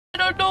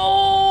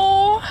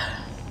Oh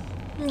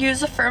no.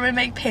 Use Affirm and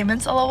make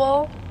payments,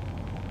 lol.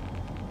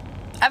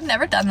 I've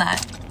never done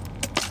that.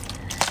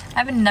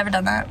 I've never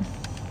done that.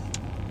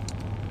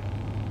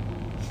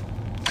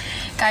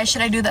 Guys,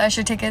 should I do the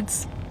Usher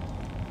tickets?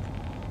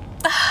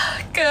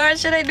 God,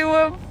 should I do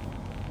them?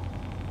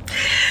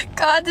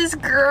 God, this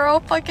girl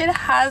fucking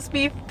has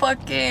me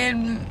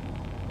fucking...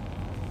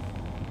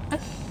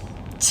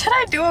 Should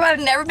I do them? I've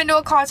never been to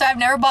a concert. I've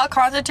never bought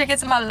concert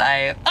tickets in my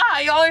life.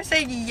 Y'all are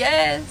saying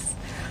yes.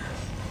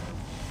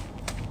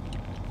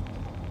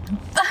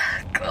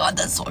 God,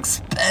 that's so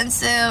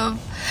expensive.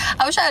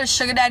 I wish I had a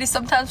sugar daddy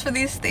sometimes for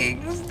these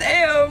things.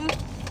 Damn.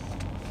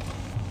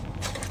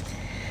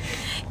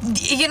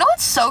 You know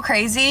what's so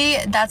crazy?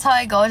 That's how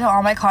I go to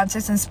all my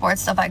concerts and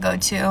sports stuff I go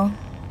to.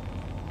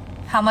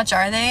 How much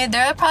are they?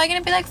 They're probably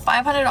gonna be like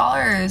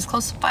 $500,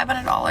 close to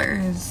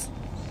 $500.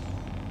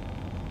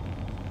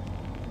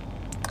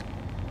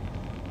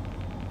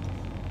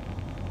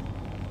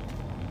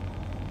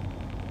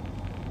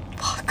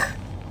 Fuck.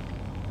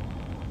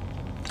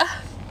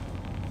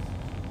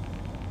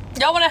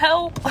 Y'all wanna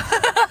help?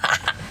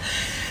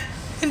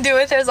 Do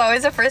it. There's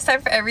always a first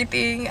time for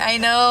everything. I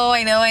know.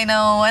 And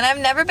I've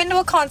never been to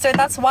a concert.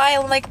 That's why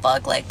I'm like,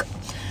 fuck, like,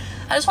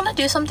 I just want to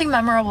do something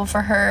memorable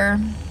for her.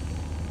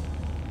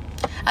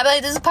 I'd be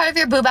like, this is part of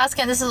your boo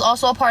basket. This is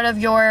also a part of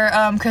your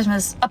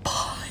Christmas. A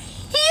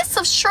piece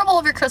of shrivel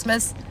of your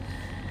Christmas.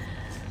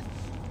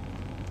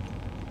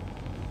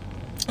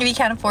 If you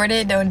can't afford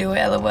it, don't do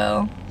it,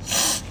 lol.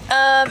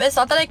 It's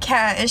not that I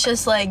can't. It's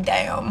just like,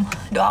 damn,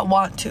 do I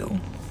want to?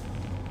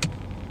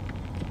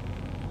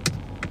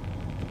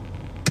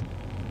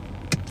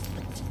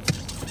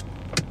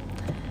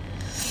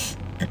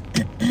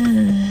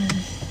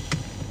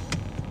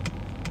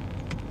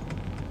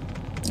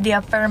 The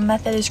Affirm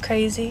method is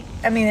crazy.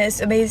 I mean,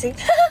 it's amazing.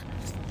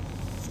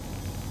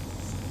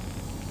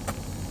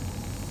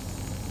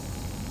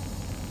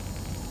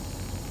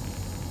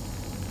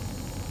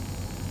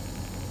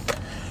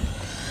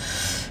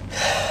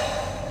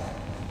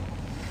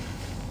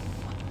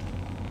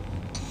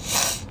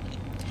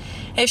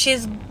 If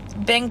she's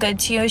been good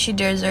to you, she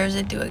deserves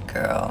it. Do it,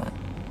 girl.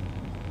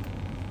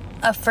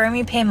 Affirm,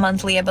 you pay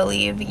monthly, I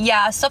believe.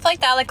 Yeah, stuff like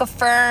that, like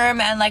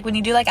Affirm, and like when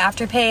you do like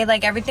Afterpay,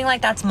 like everything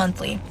like that's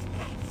monthly.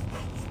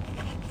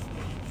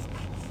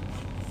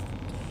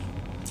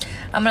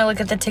 I'm gonna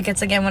look at the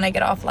tickets again when I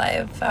get off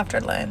live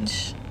after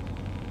lunch.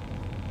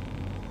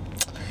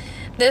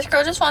 This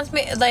girl just wants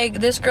me, like,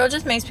 this girl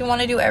just makes me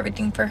want to do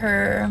everything for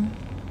her.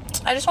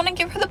 I just want to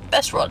give her the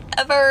best world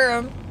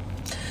ever.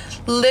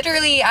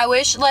 Literally, I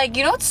wish, like,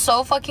 you know what's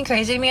so fucking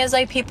crazy to me is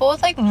like people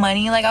with like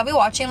money, like I'll be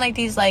watching like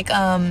these like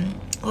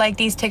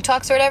these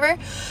TikToks or whatever,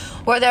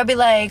 where they'll be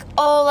like,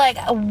 oh, like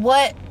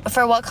what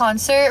for what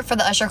concert? For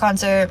the Usher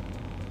concert.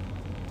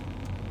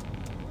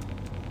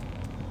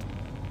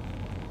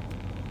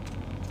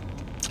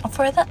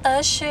 For the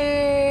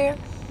Usher.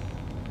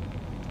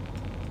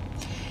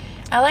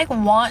 I like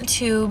want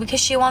to because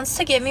she wants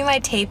to give me my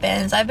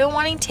tape-ins. I've been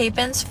wanting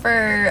tape-ins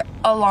for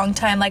a long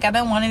time. Like I've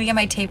been wanting to get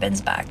my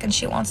tape-ins back, and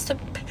she wants to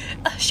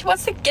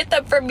get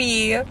them for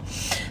me.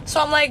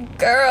 So I'm like,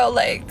 girl,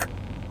 like,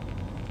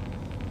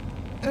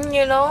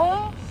 you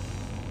know,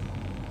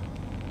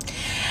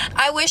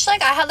 I wish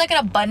like I had like an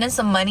abundance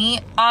of money.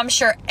 I'm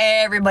sure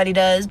everybody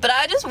does, but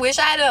I just wish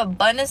I had an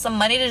abundance of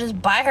money to just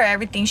buy her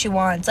everything she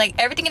wants, like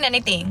everything and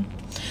anything.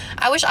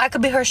 I wish I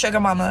could be her sugar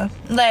mama.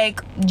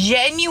 Like,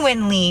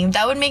 genuinely,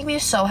 that would make me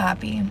so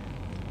happy.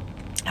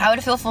 I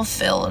would feel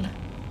fulfilled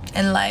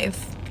in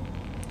life.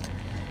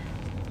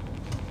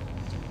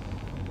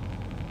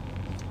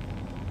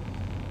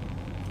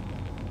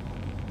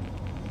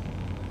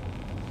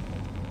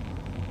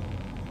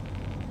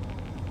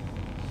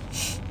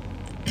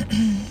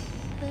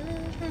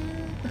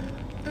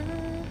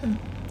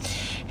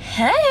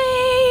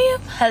 Hey,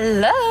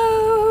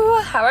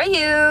 hello, how are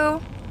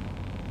you?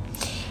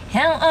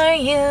 How are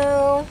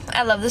you?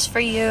 I love this for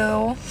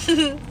you.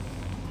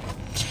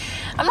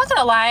 I'm not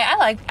gonna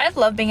lie, I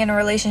love being in a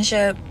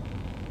relationship.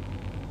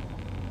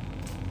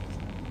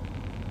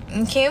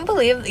 Can you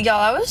believe,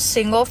 y'all, I was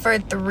single for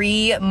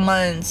 3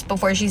 months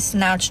before she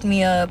snatched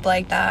me up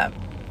like that.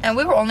 And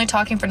we were only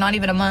talking for not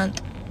even a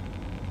month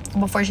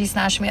before she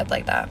snatched me up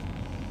like that.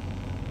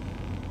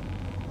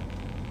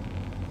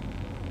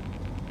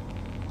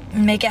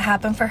 Make it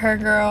happen for her,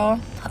 girl.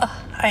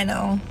 Oh, I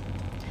know.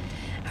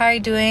 How are you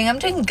doing? I'm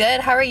doing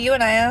good. How are you,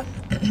 Anaya?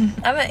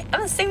 I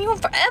haven't seen you in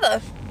forever.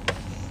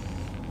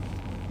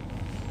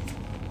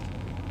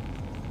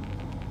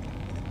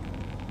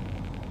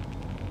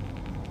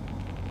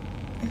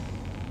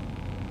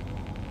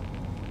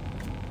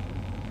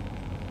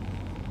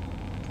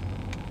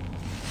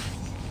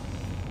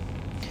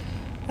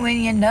 When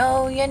you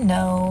know, you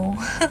know.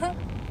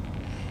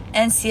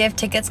 And see if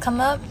tickets come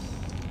up.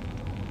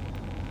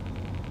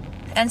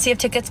 I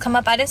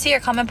didn't see your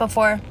comment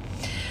before.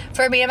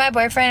 For me and my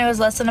boyfriend, it was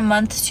less than a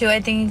month to, I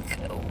think,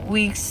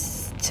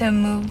 weeks to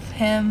move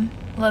him.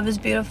 Love is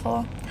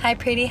beautiful. Hi,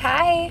 pretty.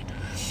 Hi.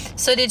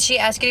 So did she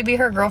ask you to be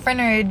her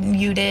girlfriend, or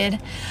you did?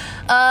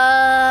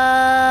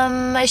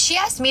 She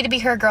asked me to be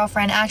her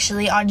girlfriend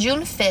actually on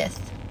June 5th.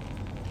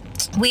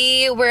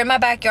 We were in my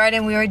backyard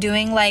and we were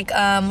doing like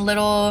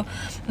little,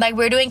 like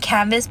we were doing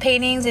canvas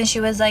paintings, and she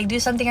was like, do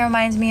something that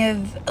reminds me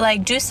of,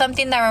 like, do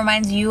something that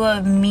reminds you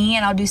of me,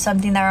 and I'll do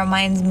something that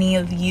reminds me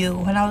of you.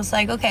 And I was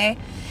like, okay.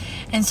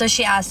 And so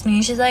she asked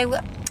me, she's like,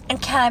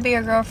 can I be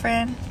your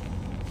girlfriend?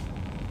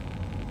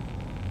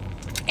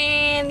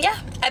 And yeah,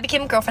 I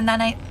became a girlfriend that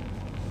night.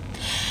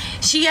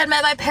 She had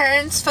met my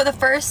parents for the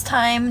first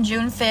time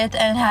June 5th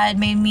and had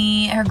made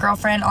me her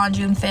girlfriend on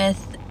June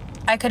 5th.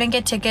 I couldn't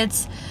get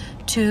tickets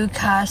to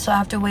Cass, so I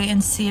have to wait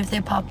and see if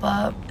they pop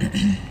up.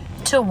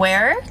 To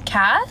where?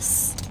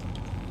 Cass?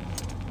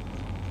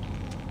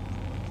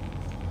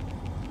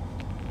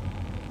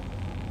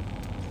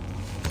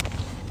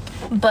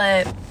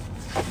 But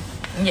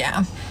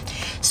yeah,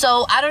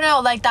 so I don't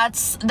know, like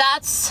that's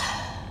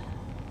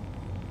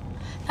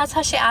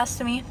how she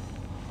asked me.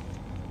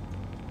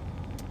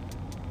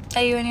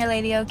 Are you and your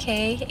lady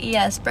okay?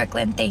 Yes,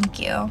 Brooklyn, thank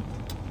you.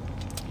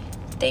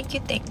 Thank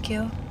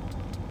you.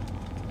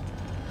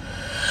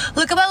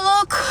 Look at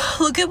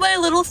my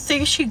little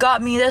thing she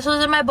got me. This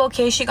was in my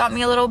bouquet she got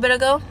me a little bit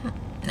ago.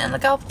 And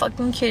look how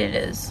fucking cute it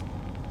is.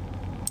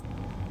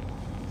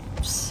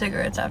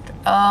 Cigarettes after.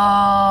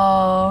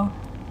 Oh.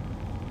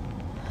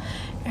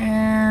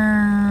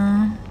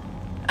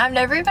 I've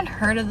never even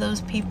heard of those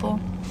people.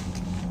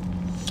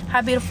 Hi,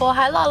 beautiful.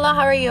 Hi, Lala.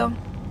 How are you?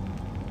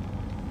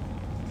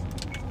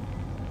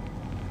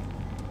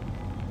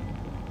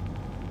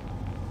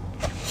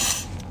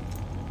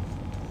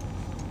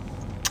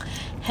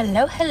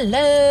 Hello.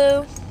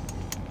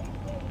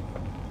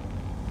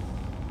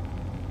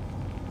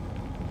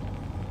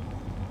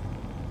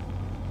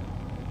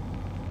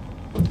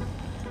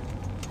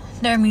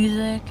 Their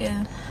music,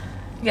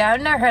 yeah,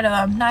 I've never heard of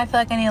them. Now I feel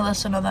like I need to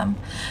listen to them.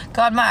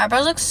 God, my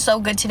eyebrows look so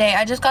good today.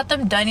 I just got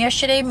them done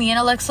yesterday. Me and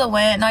Alexa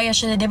went, not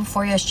yesterday, the day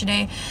before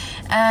yesterday.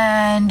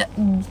 And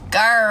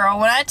girl,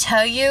 when I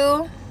tell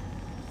you,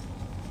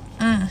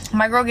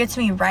 my girl gets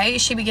me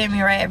right. She be getting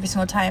me right every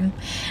single time.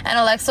 And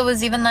Alexa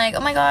was even like, oh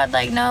my god,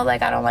 like, no,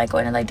 like, I don't like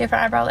going to like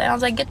different eyebrow. And I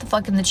was like, get the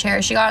fuck in the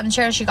chair. She got in the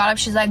chair, she got up,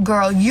 she's like,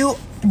 girl, you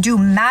do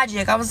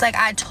magic. I was like,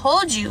 I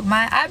told you,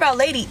 my eyebrow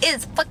lady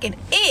is fucking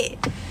it.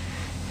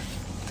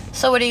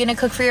 So what are you gonna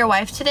cook for your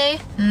wife today?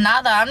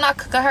 Nada. I'm not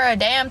cooking her a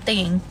damn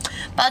thing.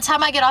 By the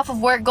time I get off of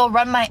work, go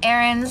run my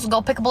errands,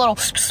 go pick up a little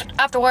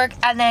after work,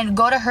 and then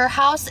go to her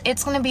house,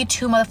 it's gonna be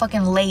too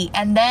motherfucking late.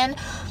 And then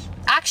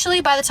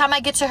actually by the time I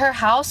get to her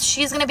house,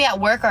 she's gonna be at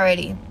work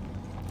already.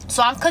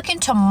 So I'm cooking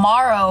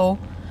tomorrow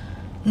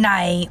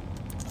night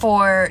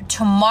for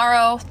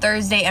tomorrow,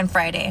 Thursday, and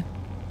Friday.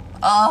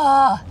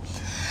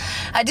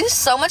 I do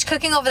so much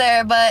cooking over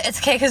there, but it's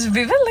okay because we've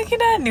been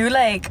looking at new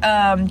like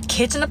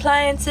kitchen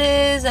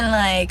appliances and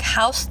like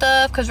house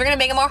stuff because we're gonna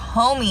make it more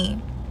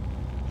homey.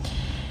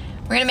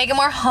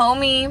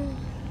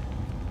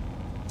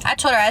 I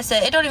told her, I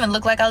said, it don't even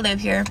look like I live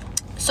here,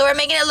 so we're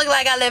making it look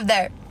like I live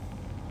there.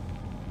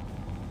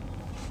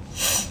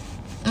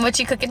 What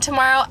you cooking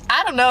tomorrow?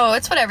 I don't know,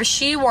 it's whatever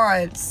she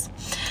wants.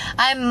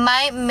 I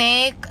might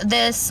make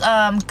this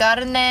carne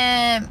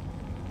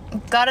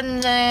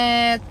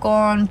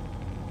con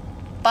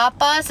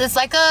papas. It's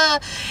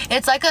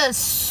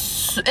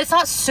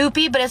not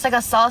soupy, but it's like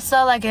a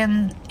salsa, like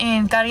in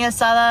carne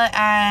asada,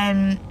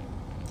 and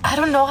I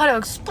don't know how to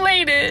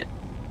explain it.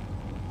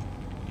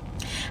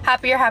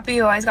 Happy you're happy.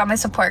 You always got my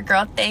support,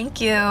 girl. Thank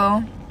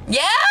you.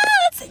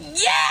 Yes.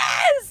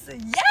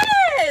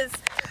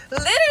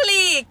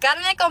 Literally,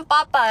 carne con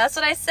papa. That's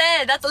what I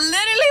said. That's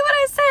literally what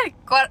I said.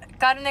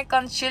 Carne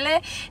con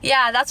chile.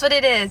 Yeah, that's what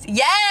it is.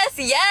 Yes.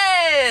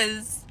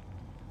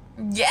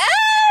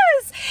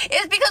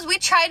 It's because we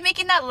tried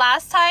making that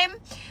last time.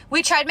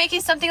 We tried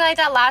making something like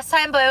that last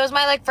time, but it was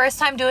my like first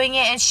time doing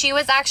it, and she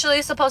was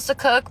actually supposed to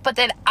cook, but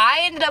then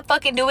I ended up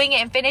fucking doing it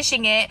and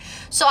finishing it.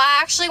 So I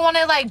actually want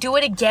to like do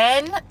it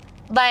again,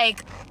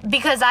 like,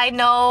 because I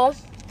know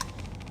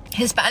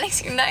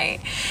Hispanics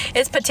unite.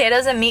 It's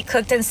potatoes and meat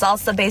cooked in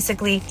salsa,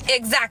 basically.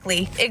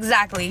 Exactly.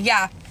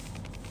 Yeah.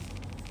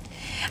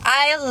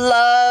 I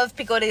love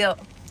picadillo.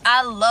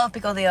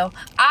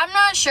 I'm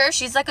not sure if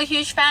she's like a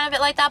huge fan of it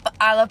like that, but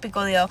I love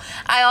picadillo.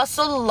 I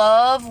also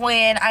love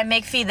when I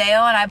make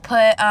fideo and I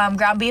put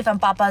ground beef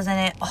and papas in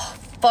it. Oh,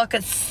 fuck,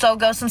 it's so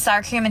good. Some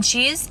sour cream and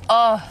cheese.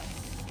 Oh,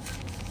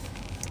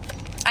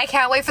 I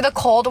can't wait for the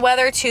cold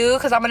weather too,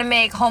 because I'm gonna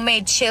make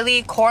homemade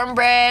chili,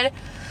 cornbread,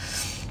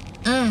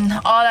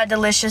 all that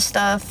delicious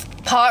stuff.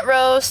 Pot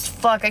roast.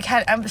 Fuck,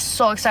 I'm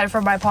so excited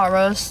for my pot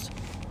roast.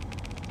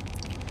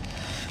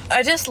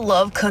 I just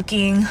love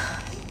cooking.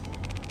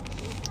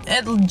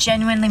 It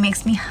genuinely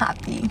makes me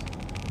happy.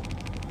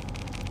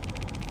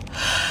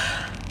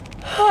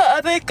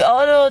 I made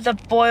caldo de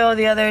pollo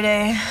the other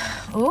day.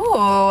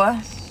 Ooh.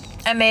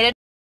 I made it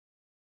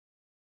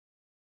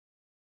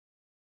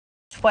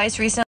twice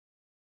recently.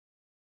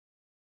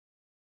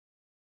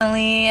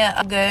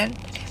 Good.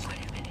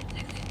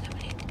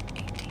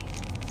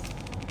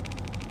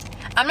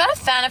 I'm not a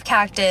fan of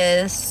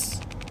cactus.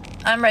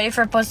 I'm ready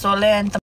for pozole and